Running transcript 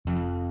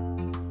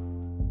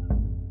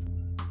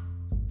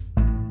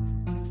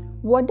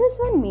What does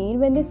one mean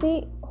when they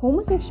say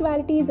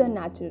homosexuality is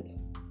unnatural?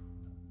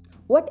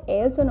 What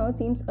else on earth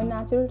seems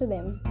unnatural to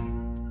them?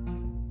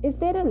 Is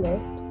there a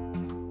list?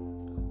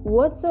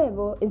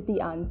 Whatsoever is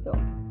the answer.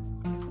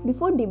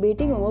 Before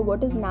debating over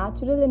what is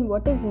natural and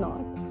what is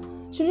not,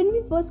 shouldn't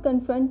we first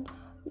confront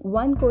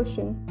one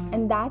question,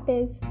 and that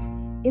is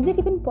it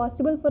even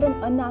possible for an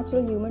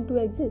unnatural human to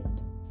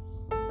exist?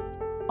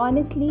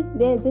 Honestly,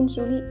 there isn't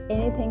truly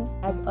anything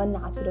as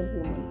unnatural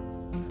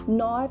human,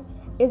 nor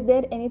is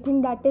there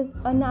anything that is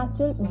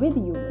unnatural with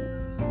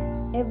humans.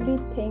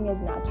 Everything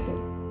is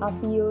natural. Our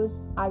fears,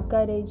 our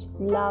courage,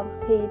 love,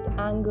 hate,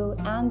 anger,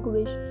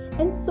 anguish,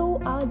 and so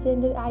our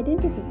gender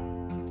identity.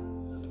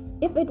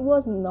 If it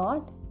was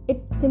not,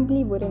 it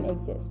simply wouldn't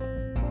exist.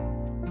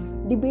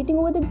 Debating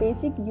over the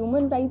basic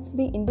human rights of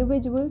the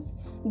individuals,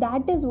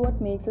 that is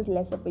what makes us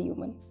less of a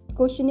human.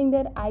 Questioning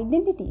their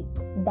identity,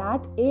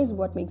 that is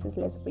what makes us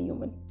less of a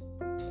human.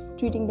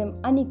 Treating them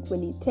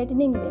unequally,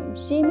 threatening them,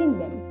 shaming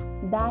them,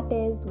 that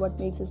is what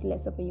makes us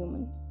less of a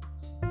human.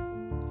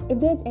 If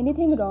there's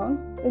anything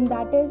wrong, then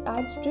that is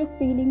our strict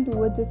feeling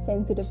towards a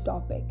sensitive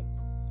topic.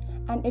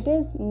 And it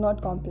is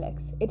not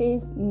complex, it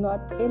is not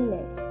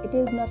illness, it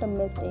is not a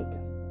mistake,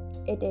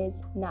 it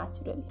is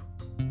natural.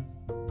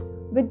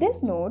 With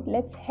this note,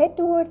 let's head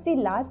towards the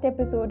last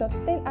episode of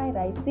Still I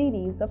Rise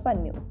series of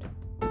Unmute.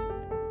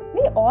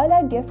 We all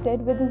are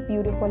gifted with this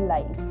beautiful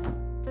life,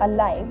 a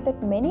life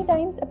that many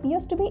times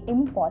appears to be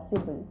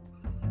impossible.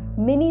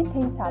 Many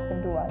things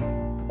happen to us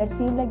that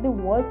seem like the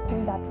worst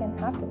thing that can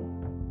happen.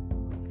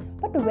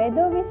 But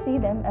whether we see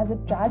them as a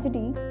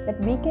tragedy that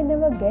we can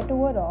never get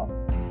over of,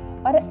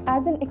 or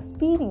as an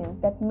experience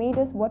that made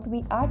us what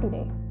we are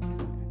today,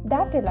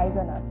 that relies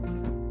on us.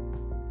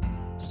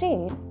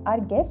 Sher, our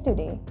guest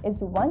today,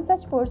 is one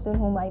such person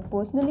whom I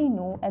personally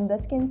know and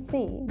thus can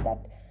say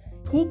that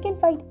he can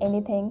fight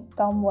anything,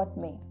 come what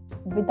may,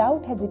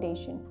 without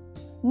hesitation.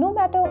 No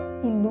matter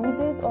he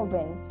loses or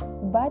wins,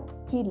 but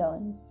he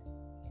learns.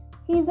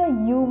 He is a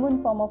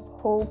human form of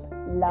hope,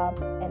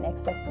 love, and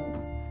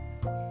acceptance.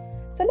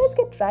 So let's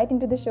get right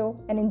into the show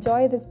and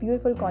enjoy this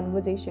beautiful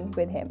conversation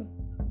with him.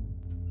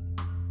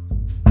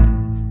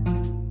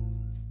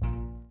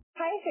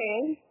 Hi,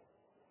 Sher.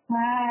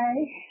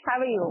 Hi, How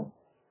are you?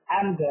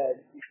 I'm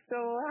good.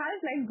 So,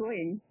 how's life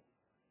going?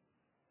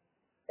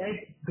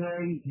 It's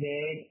going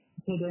great.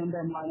 Today in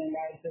the morning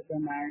I took a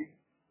night,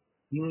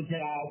 you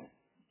have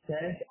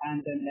sex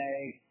and then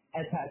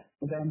I thought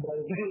them for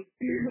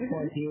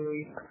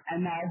you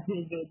and now I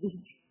feel they say,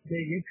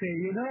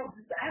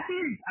 I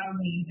feel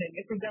amazing.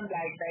 It's just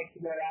like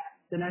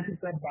then I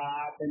took a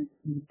bath and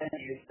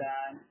it's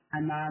done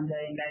and now I'm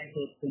wearing like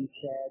this and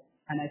shit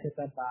and I took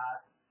a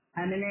bath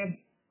and then I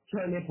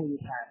chole puri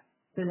had.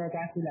 So I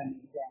feel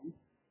amazing.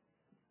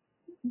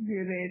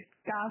 Great.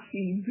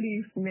 Kafi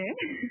brief mein.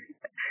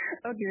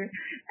 Okay.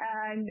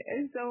 And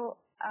so,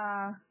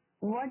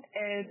 what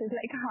else is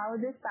like how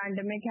this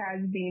pandemic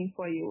has been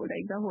for you?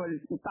 Like the whole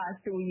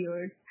past 2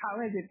 years, how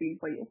has it been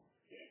for you?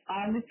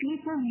 Honestly,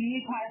 for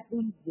me, it has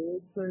been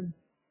good because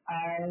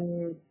I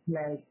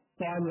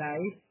saw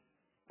life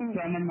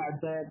from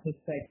another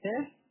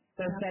perspective.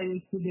 Because I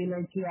used to be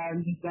like, yeah,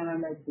 I'm just gonna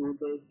do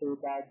this, do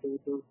that, do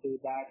this, do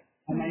that.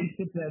 And I used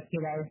to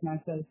pressurize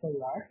myself a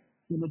lot.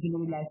 कि मुझे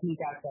मेरी life में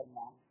क्या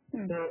करना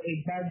है तो एक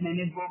बार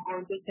मैंने वो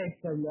गोल तो सेट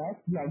कर लिया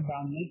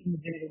लॉकडाउन में कि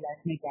मुझे मेरी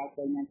लाइफ में क्या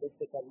करना है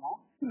कैसे करना है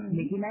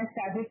लेकिन I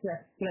started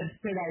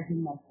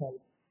pressurising my self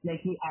like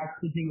कि आज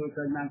तुझे ये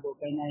करना वो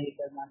करना ये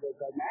करना वो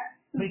करना है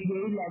बट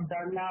यही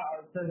लॉकडाउन में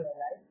also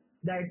realise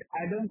that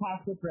I don't have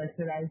to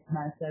pressurise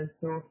my self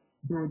to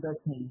do the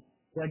thing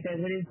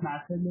whatever is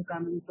naturally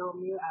coming to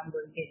me I'm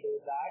going to do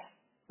that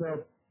so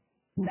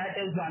that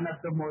is one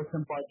of the most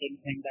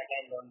important things that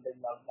I learned in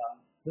lockdown.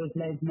 It's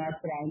like not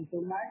trying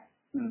too much,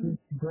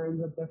 just going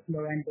with the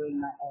flow and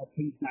doing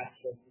things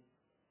naturally.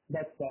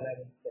 That's what I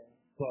would say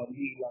for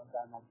me,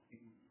 lockdown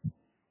experience.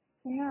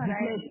 Yeah, just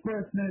right. like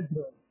personal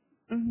growth.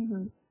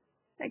 Mm-hmm.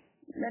 Like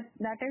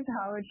that is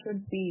how it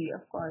should be,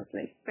 of course.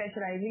 Like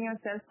pressurizing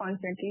yourself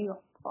constantly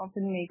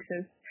often makes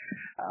us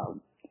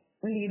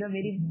lead a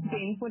very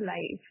painful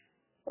life.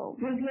 So,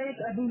 just like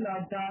अभी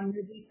lockdown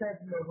में भी सब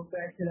लोगों को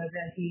ऐसा लग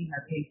रहा है कि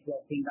nothing's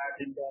working out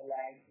in their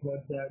life,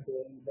 what they're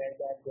doing, where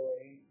they're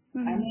going.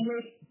 I mean,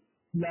 like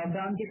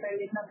lockdown के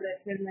पहले इतना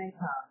pressure नहीं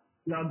था.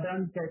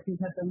 Lockdown जैसे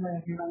खत्म हुआ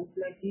everyone's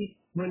like कि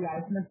वो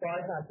life में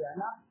pause आ गया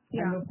ना.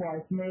 और वो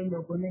pause में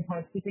लोगों ने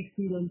बहुत कुछ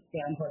experience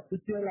किया, बहुत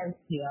कुछ realize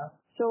किया.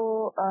 So,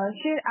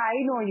 Sher, I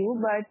know you,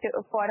 but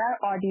for our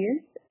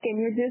audience,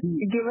 can you just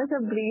give us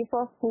a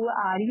brief of who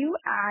are you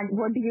and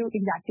what do you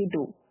exactly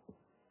do?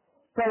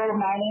 So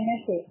my name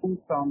is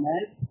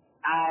Soman.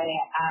 I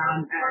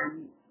am a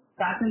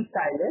fashion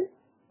stylist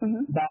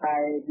by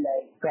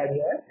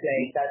career.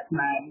 That's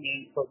my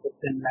main focus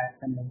in life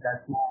and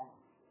that's my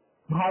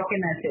how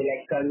can I say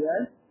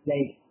career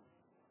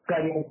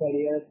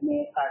careers में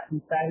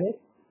fashion stylist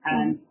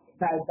and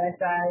side by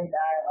side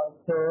I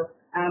also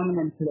am an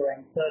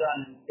influencer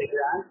on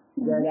Instagram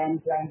where I'm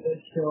trying to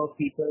show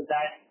people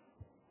that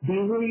be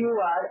who you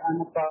are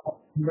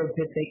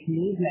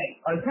legitimately, like,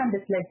 also I'm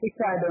dyslexic,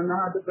 so I don't know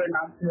how to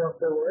pronounce few of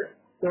the words.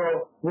 So,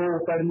 वो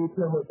ऊपर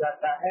नीचे हो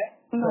जाता है.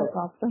 No So,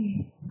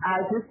 problem.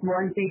 I just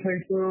want people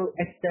to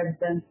accept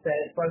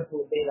themselves for who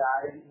they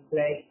are and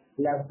like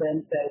love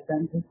themselves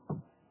and just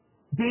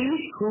be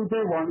who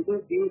they want to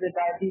be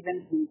without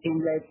even thinking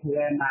like who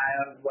am I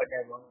or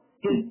whatever.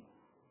 Just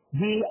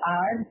we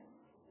are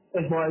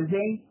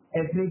evolving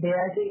every day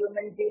as a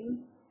human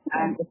being,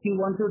 and if you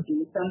want to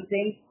do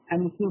something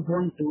and if you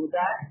won't do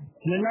that,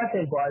 you're not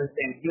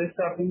evolving. You're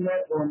stopping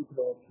your own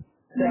growth.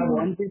 So I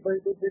want people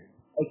to just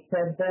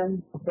accept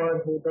them for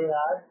who they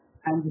are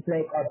and just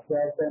like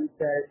observe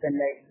themselves and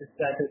like just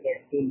try to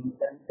get to know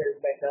themselves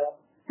better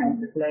and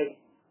just like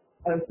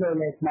also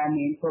like my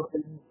main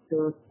focus is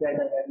to spread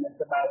awareness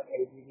about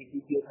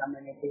LGBTQ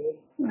community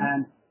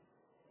and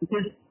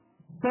because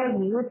for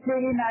me it's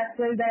really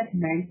natural that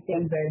men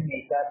can wear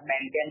makeup,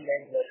 men can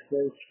wear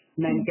dresses,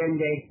 men can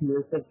wear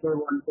clothes if they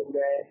want to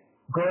wear,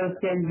 girls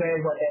can wear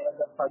whatever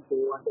the fuck they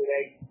want to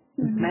wear,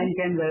 men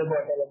can wear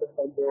whatever the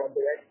fuck they want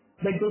to wear.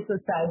 But the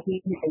society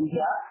in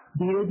India,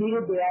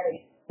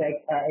 धीरे-धीरे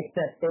they are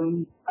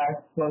accepting us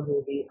for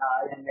who we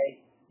are and like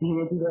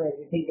धीरे-धीरे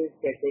everything is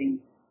getting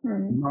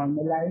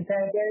normalized,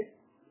 I guess.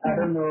 I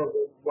don't know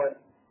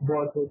what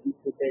would you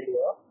say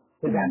here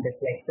because I'm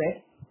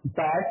dyslexic,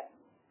 but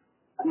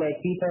like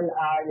people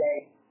are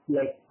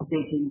like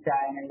taking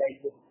time and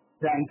like just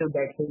trying to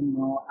get to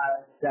know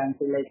us, trying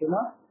to like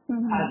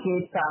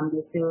arcade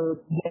family to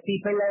the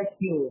people like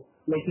you,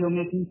 like you're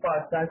making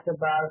podcasts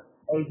about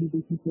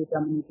LGBTQ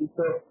community,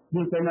 so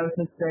you can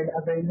also spread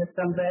awareness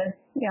somewhere.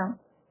 Yeah.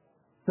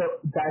 So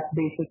that's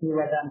basically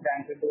what I'm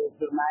trying to do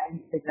through my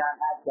Instagram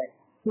aspect.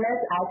 Plus,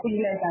 I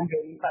think like I'm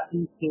really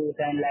fucking cute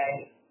and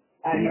like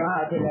I know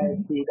how to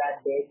like be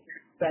that bitch.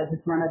 So I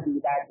just wanna be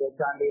that bitch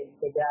on the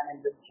Instagram and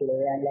just chill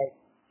and like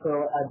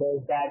show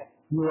others that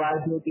you are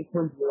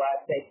beautiful, you are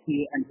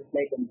sexy, and just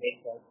like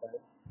embrace yourself.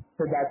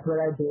 So that's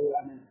what I do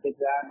on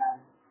Instagram,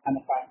 and I'm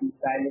a fashion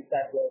stylist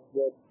that works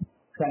with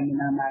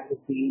Seminar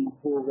magazine,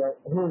 who wore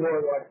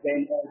what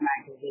when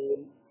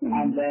magazine,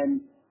 and then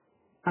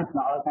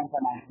अपना और कौन सा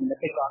magazine, the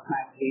Peacock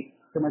magazine,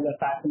 so मुझे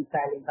fashion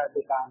styling का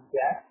भी काम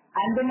किया.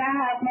 And then I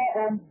have my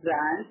own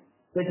brand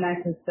with my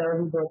sister,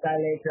 we both are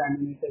like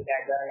running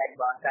together like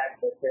boss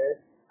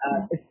actresses.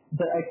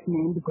 It's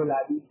named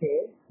Gulabi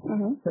Sher.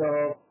 So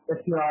if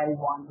you all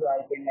want to,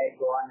 I can like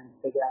go on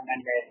Instagram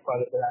and like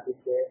follow Gulabi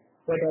Sher.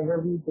 Whatever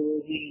we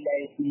do, we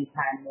like make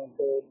hand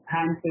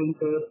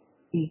painted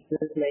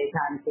pieces, like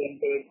hand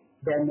painted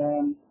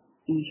denim,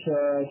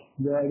 t-shirts,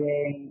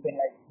 earrings, and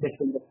like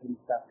different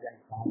stuff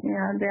like that.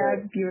 Yeah, they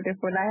are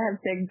beautiful. I have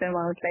checked them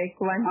out. Like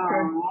one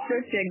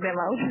should check them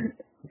out.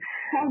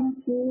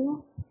 Thank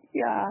you.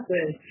 Yeah.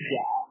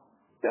 Yeah.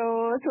 So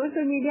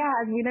social media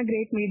has been a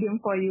great medium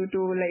for you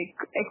to like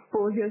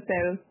expose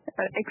yourself.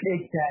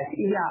 Exactly.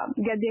 Yeah,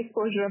 get the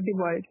exposure of the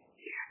world.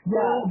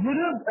 Yeah,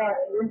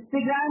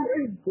 Instagram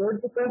is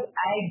good because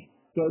I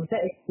get the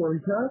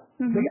exposure,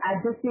 but at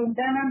the same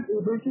time I'm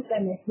able to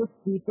connect with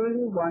people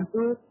who want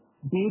to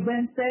be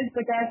themselves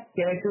but are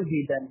scared to be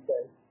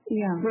themselves.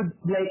 Yeah. So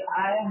like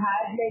I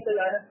had like a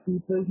lot of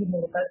people who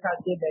मेरे पास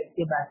आके बैठ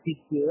के बातचीत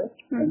किए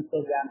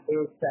Instagram पे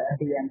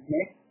DMs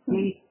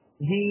में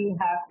we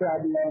have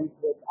problems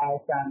with our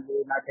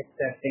family not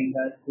accepting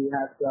us. We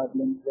have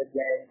problems with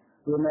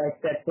like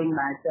accepting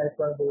myself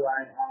for who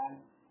I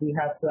am. We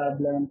have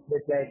problems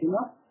with like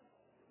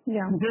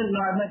yeah. जो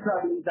normal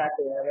problems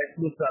आते हैं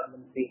वैसे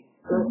problems भी.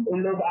 तो उन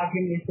लोग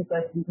आके मेरे से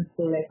question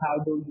पूछते like how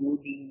do you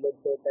deal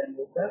with it and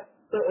this stuff.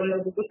 तो उन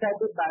लोगों के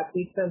साथ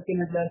बातचीत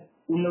करके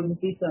मतलब उन लोगों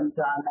की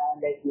समझाना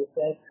like you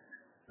said.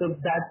 So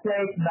that's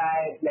like my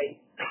like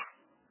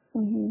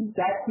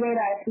that's where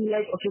I feel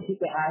like okay ठीक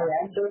है I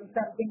am doing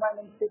something on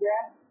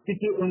Instagram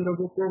क्योंकि उन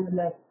लोगों को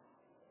मतलब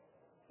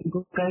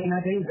उनको कहीं ना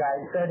कहीं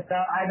guide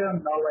करता. I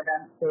don't know what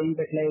I'm saying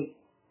but like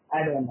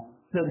I don't know.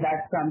 So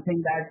that's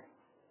something that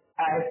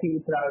I feel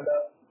proud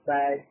of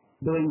by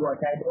doing what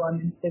I do on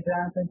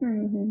Instagram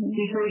and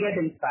people get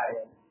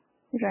inspired.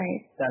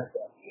 Right. That's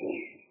it.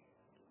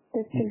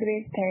 That's a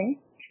great thing.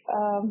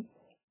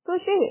 So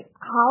Sher,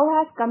 how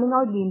has coming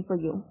out been for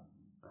you?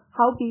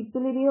 How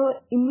people in your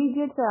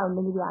immediate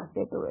surroundings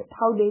reacted to it?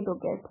 How they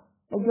took it?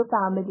 Like your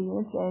family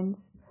and friends?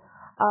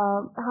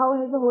 How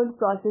has the whole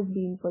process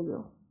been for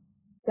you?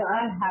 So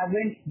I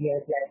haven't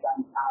yet like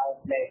I'm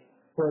out like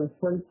full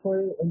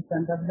in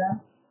front of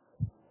them.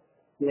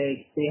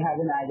 Like they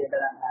have an idea that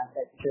I'm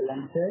asexual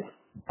and shit,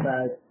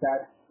 but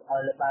that's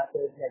all about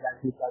it. Like I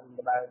keep talking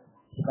about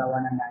if I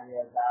want to marry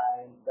a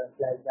guy and stuff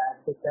like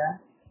that with them.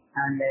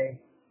 And like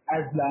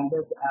as long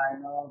as I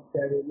know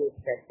they're really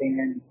accepting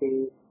and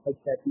they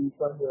accept me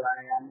for who I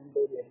am and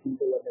they listen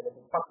to whatever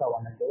the fuck I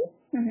want to do.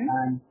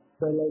 And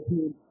so like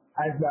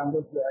as long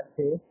as you're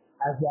safe,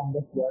 as long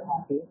as you're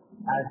happy,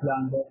 as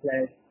long as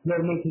like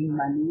you're making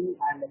money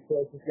and of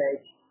course it's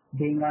like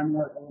being on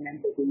your own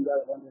and taking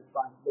your own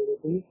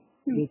responsibility,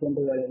 you can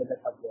do whatever the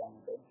fuck you want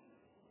to do.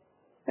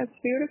 That's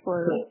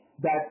beautiful. So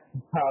that's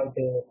how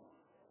they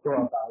go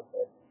about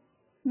it.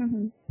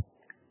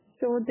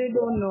 So they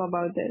don't know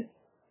about this.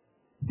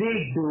 They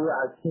do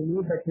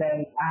actually, but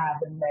like I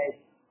haven't like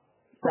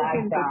sat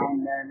Spoken to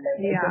down them. and like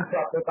it's Yeah. a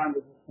proper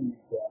conversation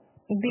yet.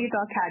 The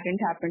talk hadn't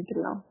happened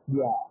till now.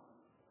 Yeah.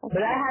 But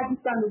I Okay. had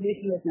this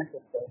conversation with my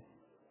sister.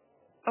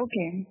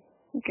 Okay.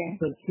 Okay.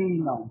 So she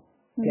knows.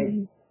 Like,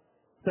 Mm-hmm.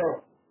 so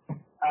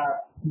uh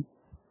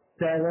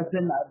there was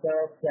another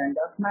friend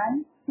of mine.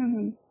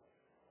 Mm-hmm.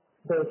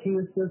 So she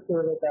used to stay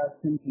with us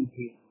in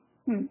PG.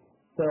 Hmm.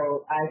 So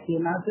I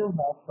came out to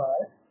her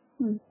first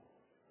Hmm.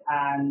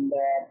 and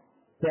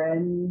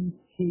then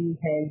she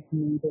helped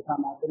me to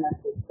come out to my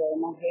sister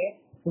in a way.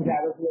 Because I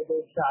was a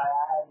little shy.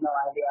 I had no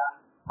idea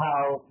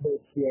how big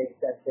she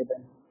accepted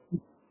it.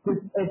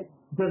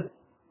 The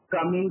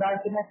coming out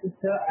to my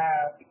sister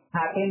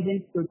happened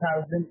in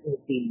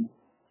 2018.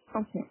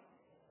 Okay.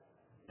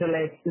 So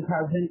like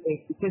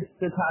 2008, because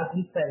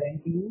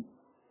 2017,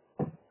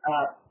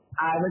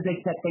 I was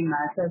accepting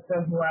myself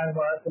for who I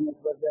was and it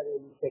was a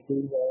really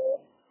tricky way.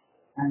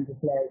 And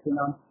just like,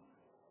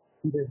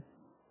 just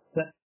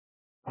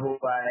who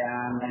I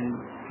am and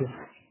just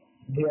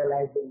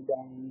realizing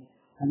things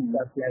and Mm-hmm.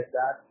 stuff like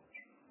that.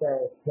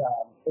 So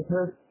it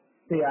was,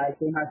 see, I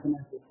came out to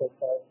my sister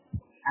first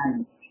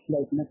and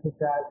like my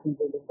sister has been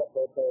really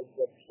supportive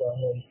with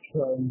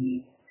showing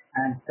me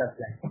and stuff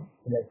like that.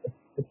 So,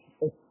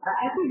 like,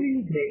 I feel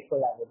really grateful,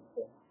 I would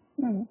say.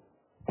 Hmm.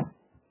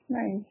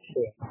 Nice.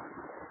 Yeah.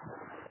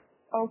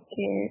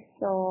 Okay.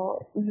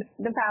 So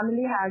the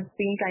family has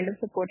been kind of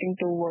supporting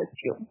towards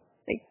you.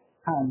 Like,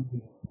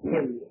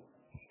 Yeah.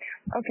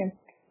 okay.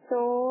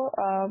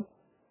 So,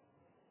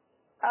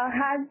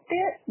 has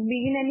there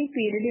been any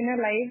period in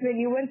your life when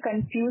you were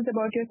confused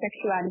about your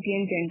sexuality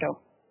and gender?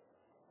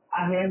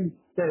 I am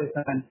still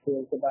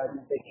confused about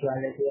my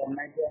sexuality and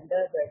my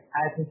gender, but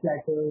I just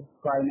like to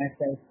call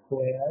myself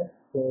queer.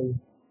 So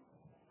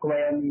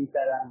queer means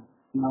that I'm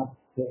not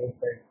straight,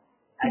 but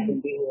I can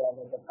be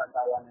whoever the fuck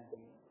I want to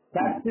be.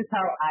 That's just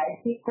how I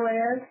see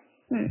queer.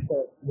 Hmm.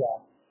 So yeah,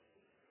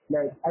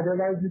 like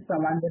otherwise if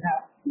someone would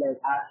have like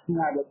asked me,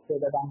 I would say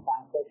that I'm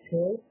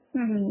pansexual.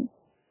 Mm-hmm.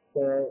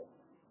 So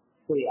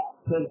yeah,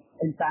 so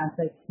in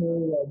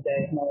pansexual,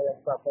 there's no like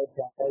proper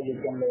gender.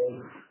 You can like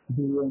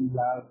be in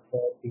love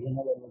or be in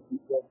a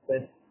relationship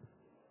with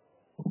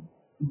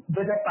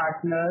a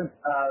partner,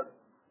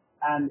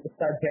 and if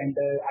that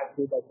gender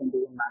actually doesn't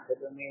even matter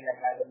to me.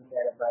 Like I don't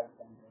care about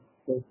gender.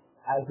 So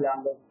as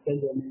long as the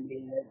human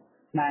being is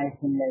nice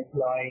and like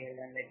loyal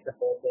and like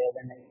supportive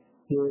and like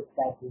cute,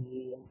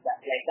 happy and stuff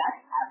like that,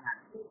 I'm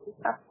happy.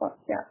 Of course,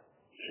 yeah.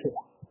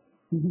 Yeah.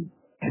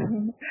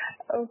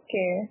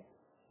 Okay.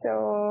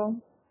 So,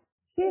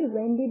 Sher,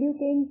 when did you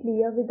came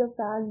clear with the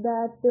fact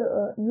that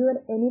you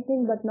are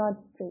anything but not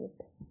straight?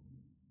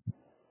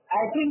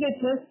 I think it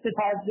was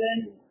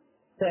 2017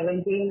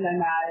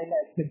 when I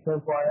like hit the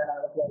boy and I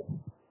was like,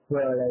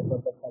 bro, like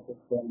what the fuck is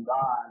going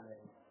on?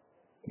 Like,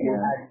 we Yeah.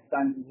 had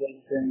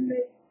conversation.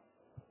 Like,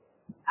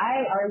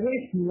 I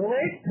always knew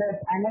it, but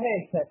I never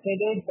accepted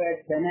it.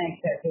 But when I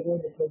accepted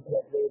it, it was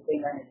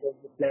liberating and it was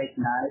just like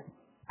nice.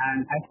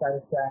 And I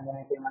started crying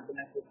when I came out to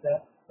my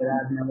sister, but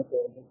I've never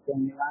told this to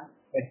anyone.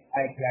 But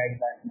I cried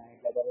that night,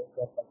 like I was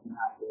so fucking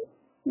happy.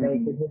 Like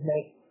it was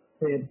like,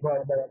 say,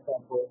 boy, but I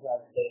proposed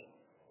that day.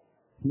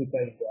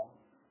 Because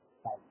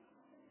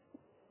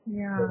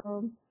Yeah.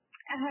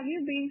 Have you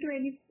been to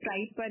any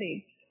pride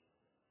parades?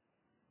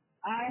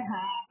 I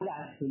have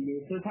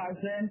actually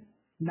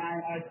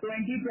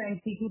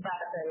 2020 की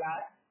बात है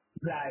last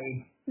Pride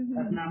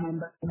अपना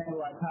मुंबई में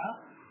हुआ था.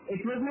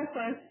 It was my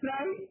first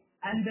Pride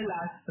and the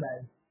last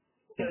Pride.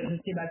 So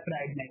उसके बाद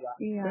Pride नहीं हुआ.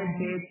 Yeah. But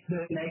the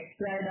next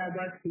Pride I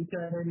got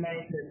featured in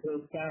like the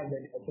star so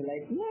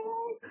like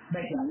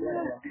but yeah.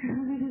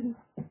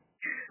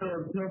 So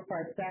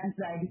first time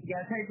Pride किया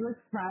था, it was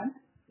fun.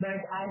 But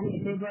I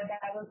hated what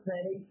I was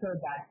wearing, so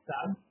that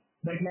sucked.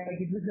 But like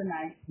it was a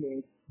nice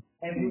place.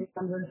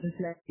 Everyone was just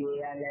like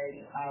yeah, like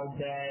out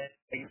there.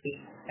 Like,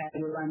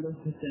 everyone was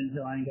just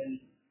enjoying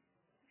it.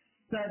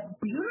 So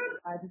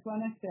I just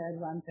want to share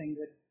one thing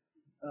with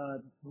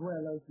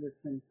whoever is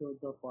listening to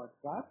the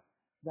podcast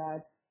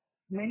that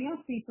many of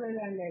people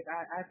and like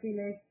I feel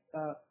like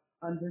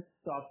on this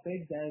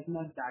topic there is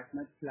not that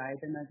much light,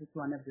 and I just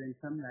want to bring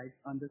some light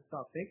on this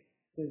topic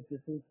because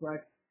this is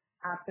what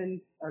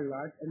happens a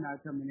lot in our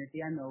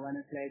community and no one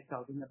is like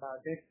talking about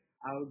it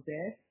out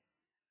there.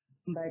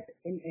 But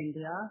in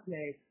India,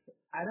 like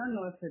I don't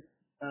know if it's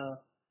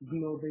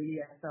globally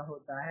ऐसा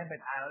होता है, but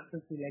I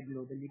also feel like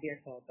globally भी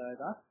ऐसा होता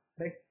होगा.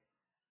 But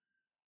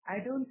I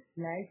don't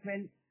like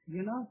when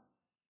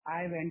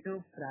I went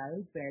to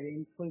Pride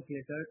wearing full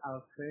glitter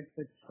outfit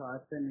with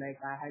shorts and like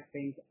I had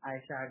pink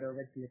eyeshadow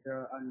with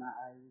glitter on my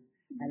eyes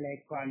and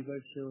like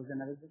Converse shoes,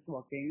 and I was just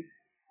walking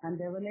and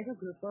there were like a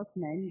group of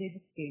men. They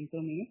just came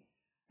to me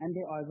and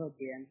they all were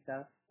gay and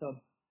stuff. So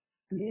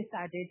they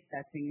started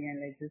touching me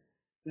and like just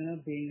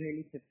being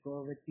really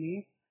typical with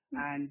me.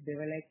 And they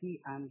were like,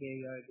 I'm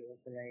gay, you're gay.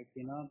 So like,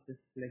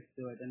 just let's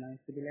do it. And I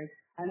used to be like,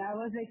 and I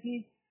was like,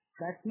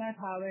 that's not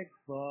how it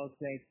works.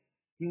 Like,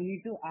 you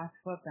need to ask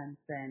for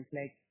consent.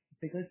 Like,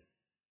 because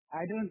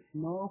I don't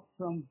know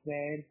from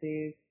where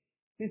they,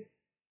 just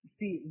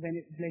see, when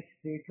it like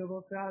straight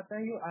लोगों पे आता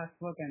है, you ask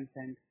for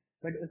consent,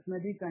 but उसमें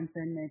भी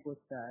consent नहीं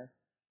पूछता है.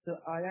 So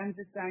all I'm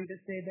just trying to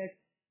say that,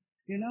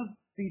 you know,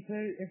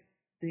 people, if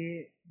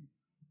they,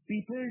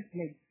 people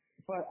like,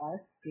 for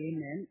us, gay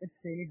men, it's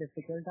really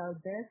difficult out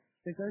there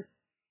because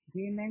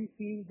gay men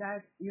feel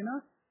that, you know,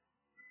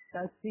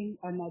 touching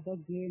another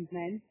gay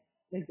man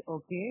is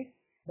okay,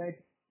 but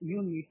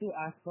you need to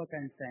ask for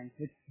consent,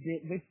 which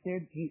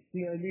they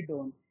clearly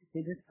don't.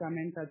 They just come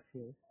and touch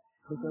you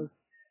because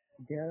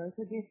they're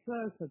also gays,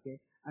 we're also gay.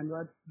 And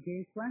what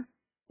gays want?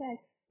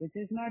 Sex, which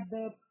is not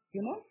the,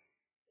 you know,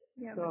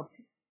 Yeah. so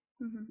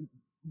Mm-hmm.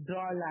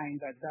 draw a line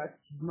that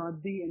that's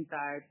not the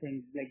entire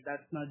thing. Like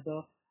that's not the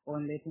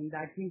only thing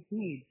that we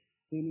need.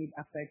 We need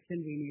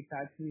affection, we need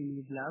touch, we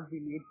need love, we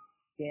need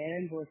care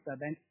and both stuff.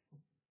 And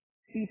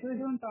people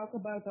don't talk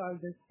about all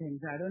these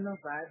things. I don't know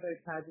why, but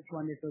I just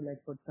wanted to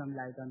like put some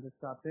light on this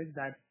topic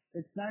that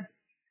it's not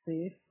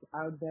safe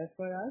out there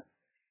for us,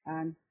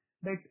 and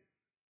but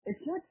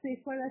it's not safe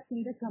for us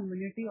in the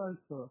community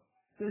also.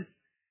 Because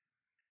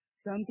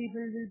some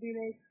people will be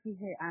like,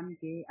 hey, I'm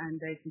gay, and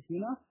like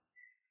you know,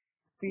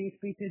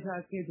 speeches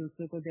आके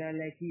दूसरों को they are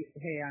like,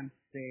 hey, I'm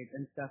straight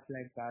and stuff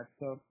like that.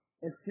 So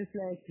it's just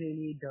like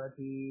really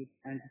dirty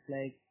and it's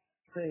like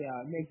so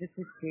yeah, like just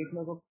the straight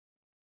लोगों को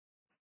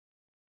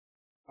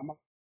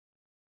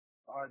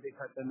or the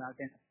khatarnak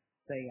and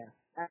so yeah.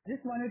 I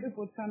just wanted to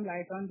put some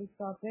light on this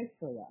topic,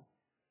 so yeah.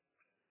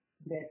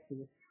 That's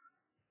it.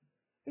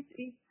 It's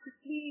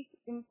basically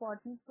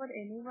important for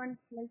anyone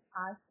to like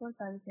ask for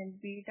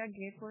consent, be it a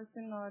gay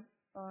person or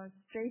a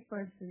straight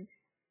person.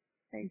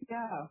 Like,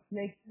 Yeah,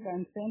 like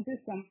consent is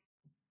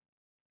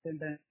something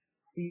that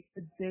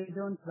people they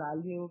don't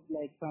value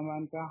like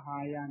someone ka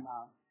ha ya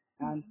na.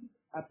 And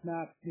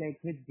apna like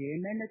with gay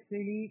men it's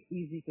really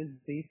easy because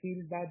they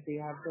feel that they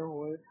have the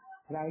whole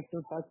right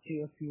to touch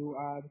you if you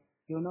are,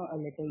 you know, a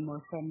little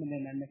more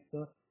feminine, and if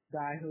the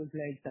guy who's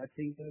like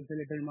touching you is a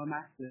little more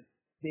masculine,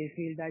 they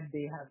feel that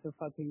they have the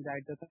fucking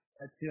right to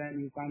touch you and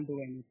you can't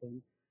do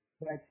anything.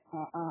 But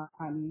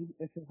honey,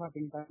 if you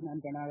fucking touch me, I'm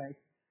gonna like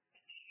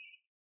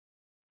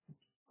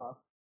fuck.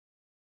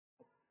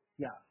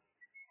 Yeah.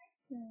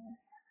 yeah.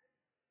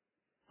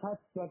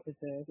 That's what it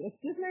is.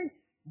 It's just like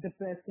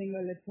depressing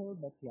a little,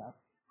 but yeah.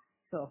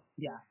 So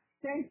yeah.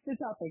 Thanks the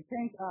topic.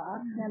 Thanks.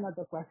 Ask me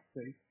another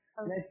question.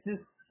 Okay. Let's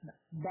just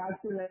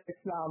back to like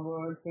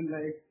flowers and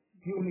like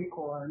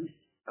unicorns.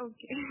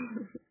 Okay.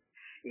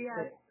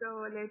 Yeah,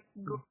 so let's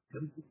go to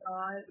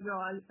your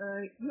role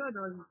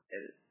model.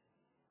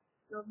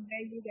 So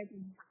where you get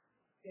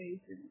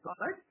inspiration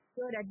or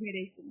your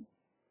admiration.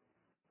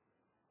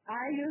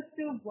 I used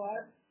to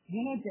watch,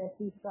 you know,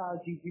 Jeffree Star,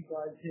 Gigi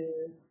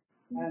Gorgeous,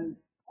 and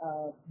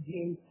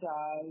James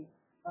Charles,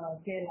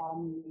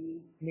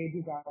 Kehlani,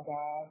 Lady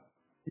Gaga,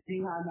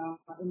 Rihanna,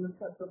 in the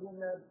sort of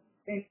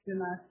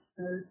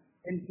international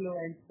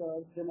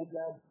influencers, you know,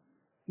 like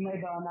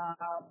Madonna,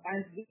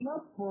 and you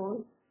know,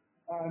 post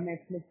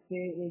Netflix पे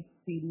एक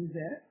series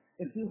है.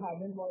 If you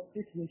haven't watched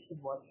it, you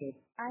should watch it.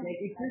 Like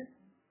it's just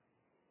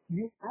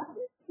you have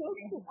it so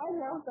cool. I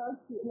love that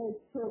like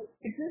so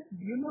it just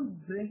you know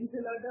brings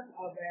a lot of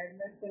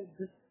awareness and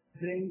just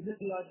brings a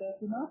lot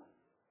of you know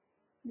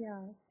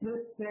Yeah.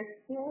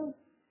 perspective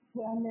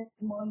and like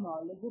more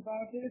knowledge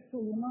about it.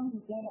 So you know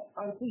you can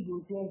also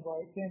use your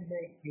voice and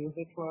like use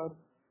it for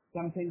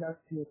something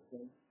that's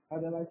useful.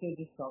 Otherwise you're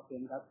just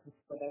talking. That's just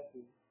what I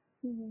feel.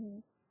 Mm-hmm.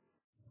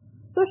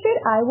 So, Sher,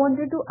 I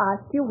wanted to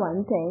ask you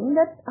one thing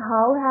that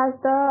how has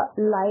the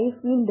life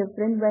been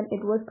different when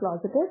it was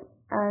closeted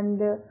and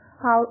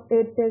how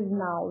it is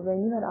now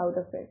when you are out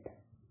of it?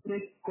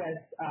 Quick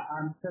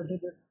answer to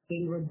this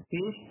thing would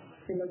be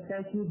कि लगता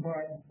है कि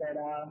बहुत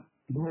बड़ा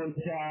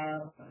भोजा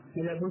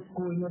मतलब वो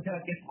school में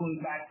जाके स्कूल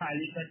बैग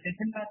खाली करते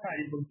थे ना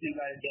सारी बुक्स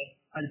निकाल के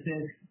और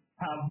फिर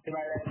हाफ डे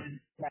वाला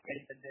बैग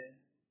करते थे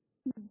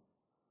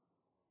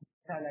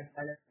अच्छा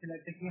लगता है ऐसा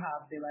लगता है कि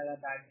हाफ डे वाला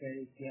बैग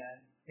कैरी किया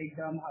है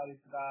एकदम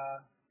हल्का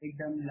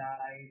एकदम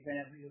light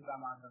whenever you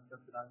come out of the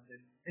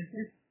closet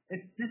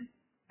it's just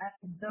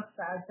and the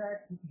fact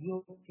that you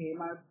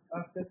came out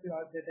of the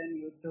closet and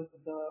you took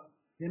the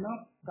you know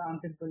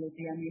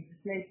accountability and you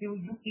just like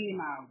you came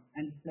out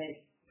and just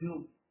like you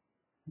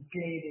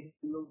played it,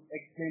 you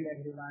explained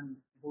everyone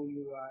who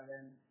you are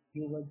and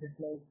you were just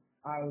like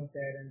out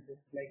there and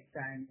just like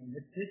shining.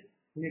 It's just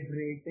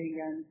liberating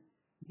and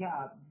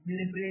yeah,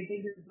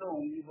 liberating is the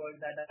only word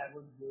that I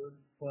would use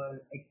for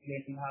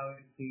explaining how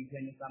it feels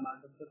when you come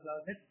out of the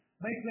closet.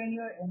 But when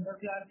you're in the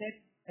closet,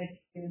 it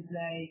feels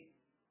like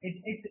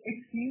it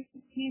feels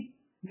keep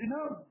you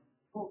know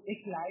so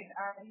एक light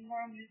आ रही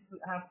है and you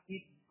have to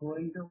keep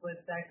going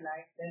towards that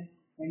light and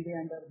in the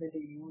end of the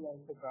day you will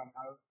also come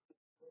out.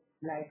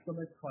 Life को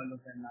बस follow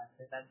करना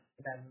है. That's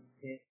what I would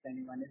say if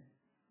anyone is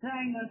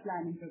trying or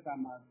planning to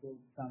come out to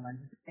someone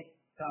just like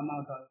come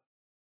out of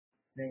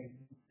like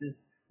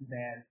just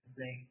there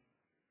like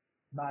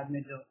बाद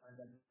में जो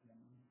होगा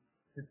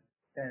just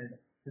tell them.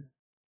 Just,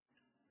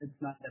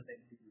 it's not a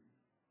big deal.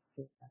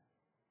 So,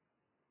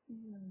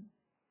 Mm-hmm.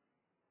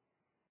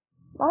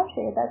 Wow,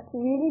 Shay, that's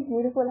really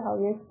beautiful how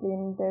you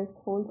explained this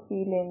whole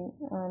feeling,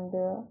 and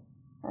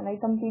I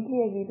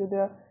completely agree to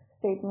the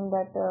statement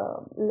that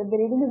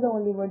liberating is the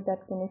only word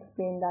that can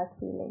explain that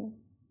feeling.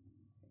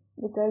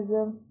 Because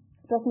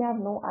trust me, I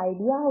have no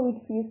idea how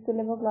it feels to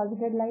live a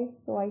closeted life,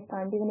 so I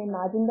can't even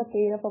imagine the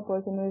fate of a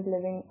person who is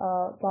living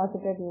a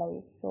closeted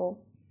life.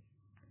 So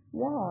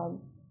yeah,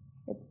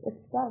 it's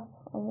tough.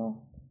 I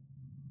know.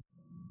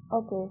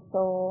 Okay,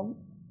 so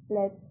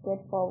let's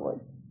get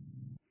forward.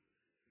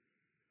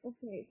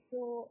 Okay,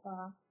 so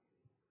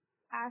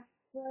as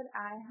per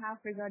I have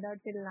figured out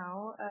till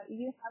now,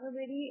 you have a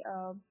very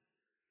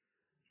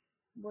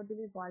what do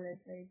we call it?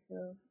 Like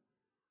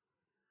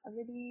a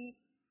very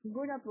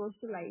good approach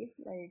to life,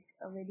 like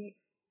a very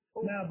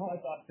मैं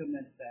बहुत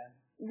optimist है.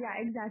 yeah,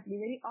 exactly,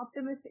 very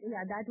optimistic.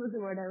 Yeah, that was the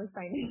word I was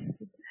finding.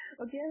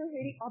 Okay, a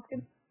very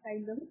optimistic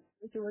kind of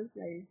approach towards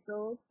life.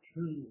 So,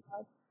 Hmm.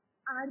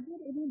 are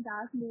there any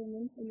dark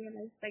moments in your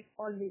life? Like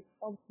always,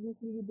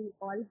 obviously, we do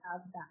all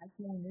have dark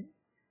moments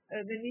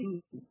when we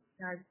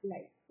start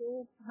life.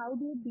 So, how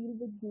do you deal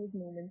with these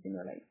moments in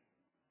your life?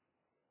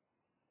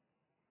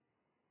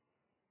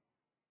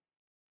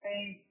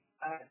 I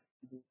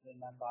in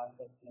my past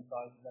has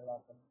caused a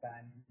lot of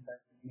time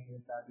that me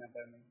without my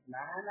permission.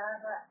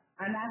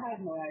 And I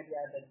had no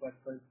idea that what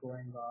was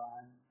going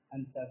on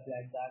and stuff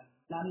like that.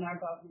 And I'm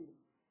not talking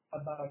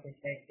about it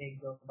like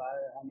take those bar.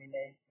 I mean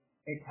like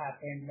it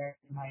happened like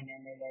my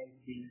name is like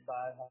these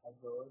bar has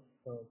those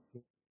so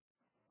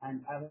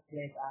and I was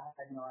like, I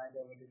had no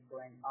idea what is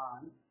going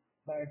on,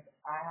 but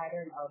I had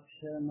an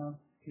option of,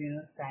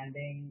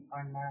 standing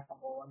on my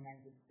own and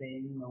just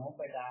saying no,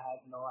 but I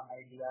had no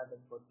idea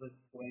that what was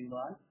going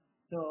on.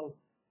 So,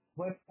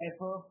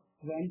 whatever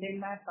went in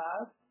my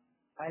past,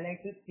 I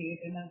like to say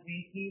it in a way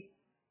कि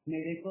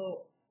मेरे को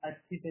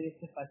अच्छी तरह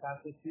से पता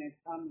कुछ नहीं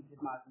था मुझे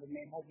मालूम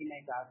नहीं था कि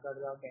मैं क्या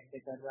कर रहा हूँ कैसे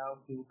कर रहा हूँ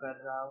क्यों कर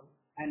रहा हूँ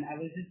and I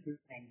was just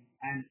doing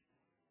and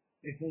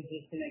it was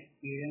just an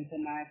experience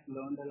and I've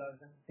learned a lot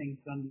of things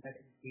from that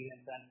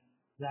experience and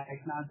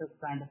right now the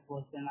kind of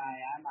person I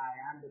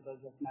am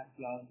because of my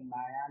flaws and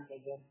I am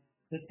because of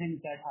the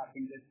things that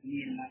happened with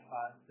me in my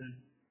past and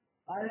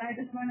all I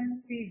just want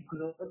to see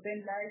growth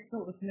in life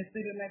so उसमें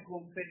से जो मैं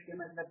घूम फिर के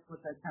मतलब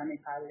कुछ अच्छा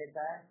निकाल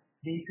लेता है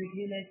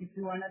basically like if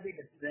you want to be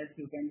depressed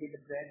you can be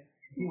depressed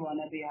if you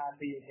want to be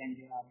happy you can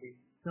be happy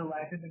so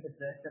why to be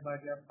depressed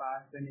about your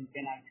past when you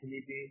can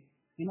actually be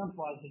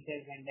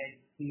positive and like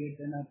see it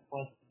in a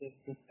positive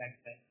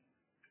perspective.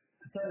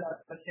 So a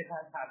lot of shit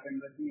has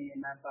happened with me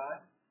in my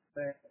past,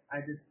 but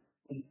I just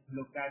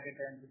look at it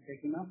and just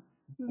like,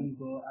 and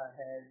go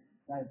ahead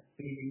like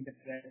feeling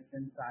depressed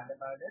and sad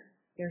about it.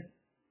 Because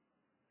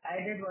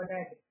I did what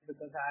I did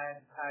because I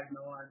had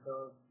no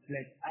other,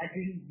 like, I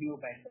didn't know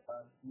better.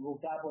 वो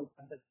क्या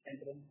बोलते हैं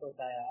sentence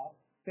होता है यार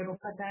कि वो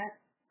पता है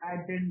I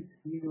didn't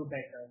know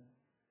better.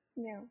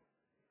 Yeah.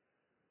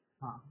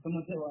 हाँ तो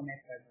मुझे वो नहीं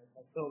करना था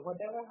so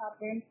whatever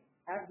happened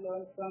I've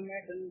learned from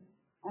it and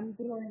I'm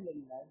growing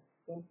in life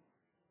so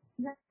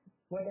yeah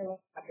whatever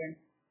happened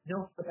जो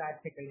होता है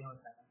अच्छे के लिए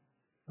होता है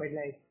but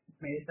like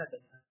मेरे साथ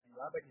अच्छा नहीं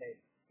हुआ but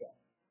like yeah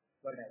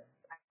whatever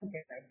I don't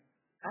get that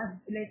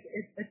I've like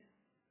it's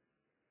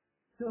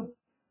so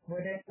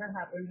whatever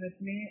happened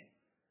with me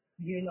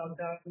ये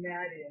लॉकडाउन में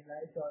I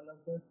realized all of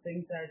those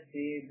things I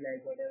did,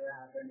 like whatever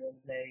happened was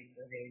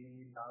like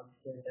really tough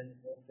shit and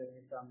it was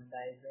very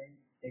traumatizing.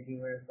 Like you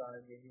were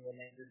sorry, you were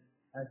like this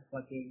a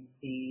fucking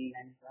teen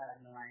and you had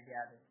no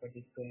idea that what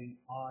is going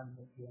on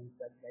with you and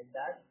stuff like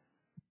that.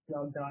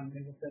 Lockdown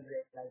was just a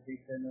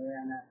realization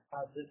and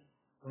I just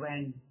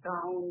went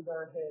down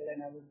the hill and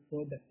I was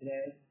so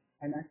depressed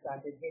and I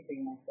started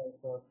hating myself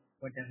for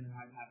whatever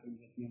had happened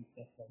with me and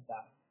stuff like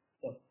that.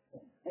 So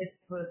it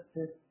was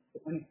just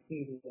an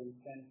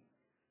experience and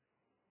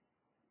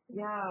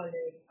yeah,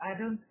 like I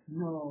don't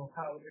know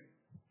how to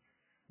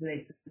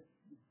like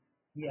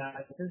yeah,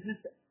 it was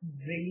just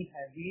really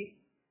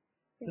heavy.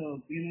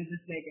 So,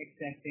 just like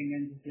accepting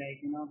and just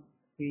like,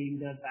 being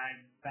the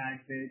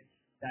bad bitch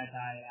that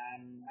I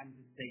am and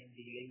just like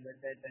dealing with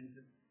it and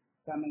just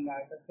coming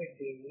out of it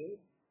daily,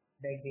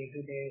 like day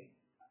to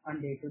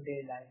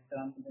day life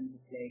terms and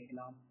just like,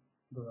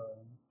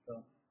 growing.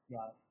 So,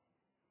 yeah,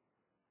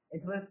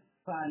 it was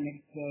fun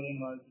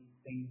exploring all these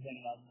things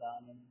in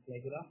lockdown and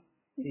like,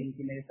 seeing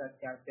कि मेरे साथ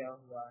क्या क्या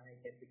हुआ है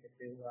कैसे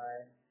कैसे हुआ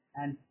है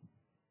and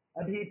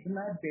अभी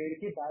इतना देर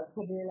के बाद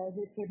को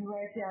realization हुआ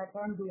है कि I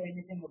can't do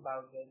anything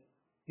about it.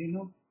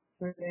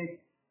 So like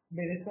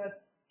मेरे साथ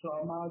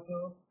trauma जो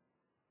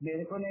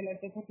मेरे को नहीं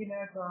लगता था कि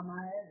मेरा trauma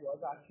है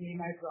was actually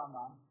my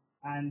trauma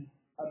and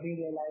अभी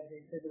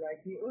realization हुआ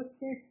कि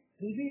उसके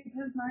maybe it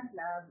was not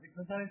love it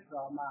was our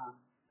trauma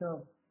so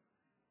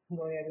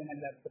वो ये भी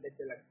मतलब पता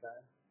चल लगता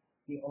है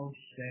कि oh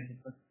shit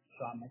it was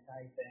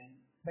traumatizing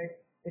but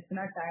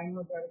इतना time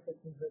हो जाए तो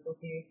चीज़ों को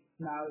कि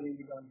now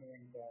really don't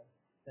even care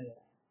so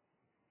yeah.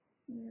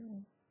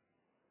 Yeah.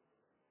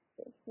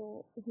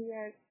 So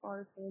here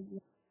also.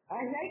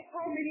 I like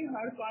how many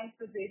her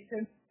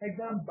conversations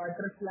एकदम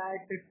butterfly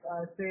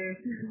say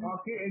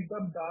okay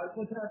एकदम dark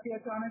हो जाती है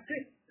अचानक से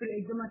फिर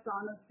एकदम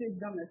अचानक से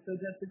एकदम ऐसा हो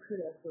जाती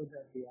फिर ऐसा हो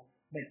जाती है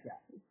बट क्या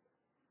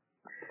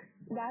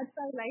That's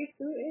how life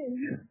too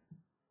is.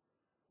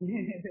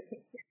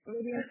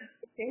 Very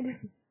unexpected.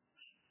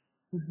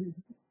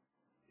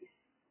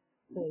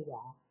 so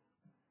yeah.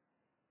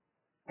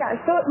 Yeah,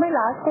 so my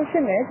last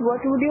question is,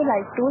 what would you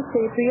like to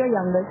say to your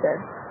younger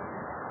self?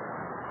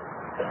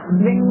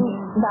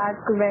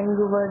 When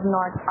you were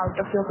not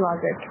out of your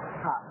closet.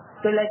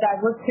 So like I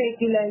would say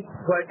कि like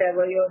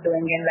whatever you're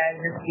doing in life,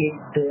 just keep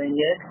doing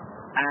it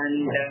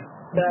and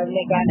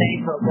डरने का नहीं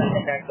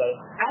करने का करो.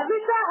 I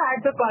wish I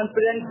had the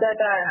confidence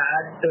that I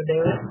had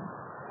today.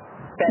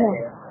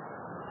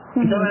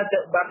 So मैं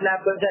अपने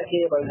आप को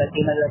चाहिए बोलता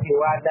कि मतलब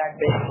you are that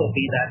bitch, so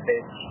be that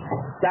bitch.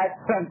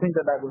 That's something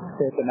that I would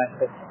say to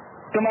myself.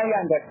 To my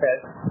younger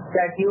self,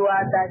 that you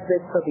are that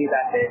bitch, so be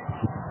that bitch.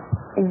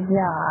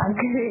 Yeah,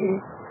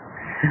 great.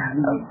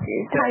 Okay,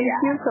 thank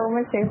you so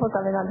much, Sher, for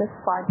coming on this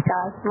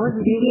podcast. It was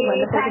really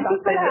wonderful to talk to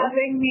you. Thank you for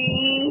having me.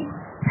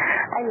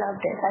 I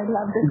loved it. I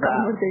loved this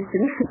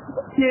conversation.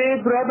 ये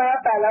bro मेरा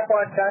पहला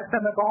podcast था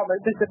मेरे को हमें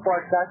जैसे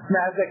podcast में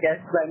as a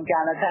guest बन के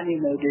आना था नहीं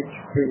made it.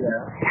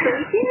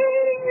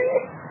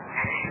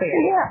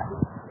 Yeah.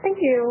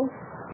 Thank you.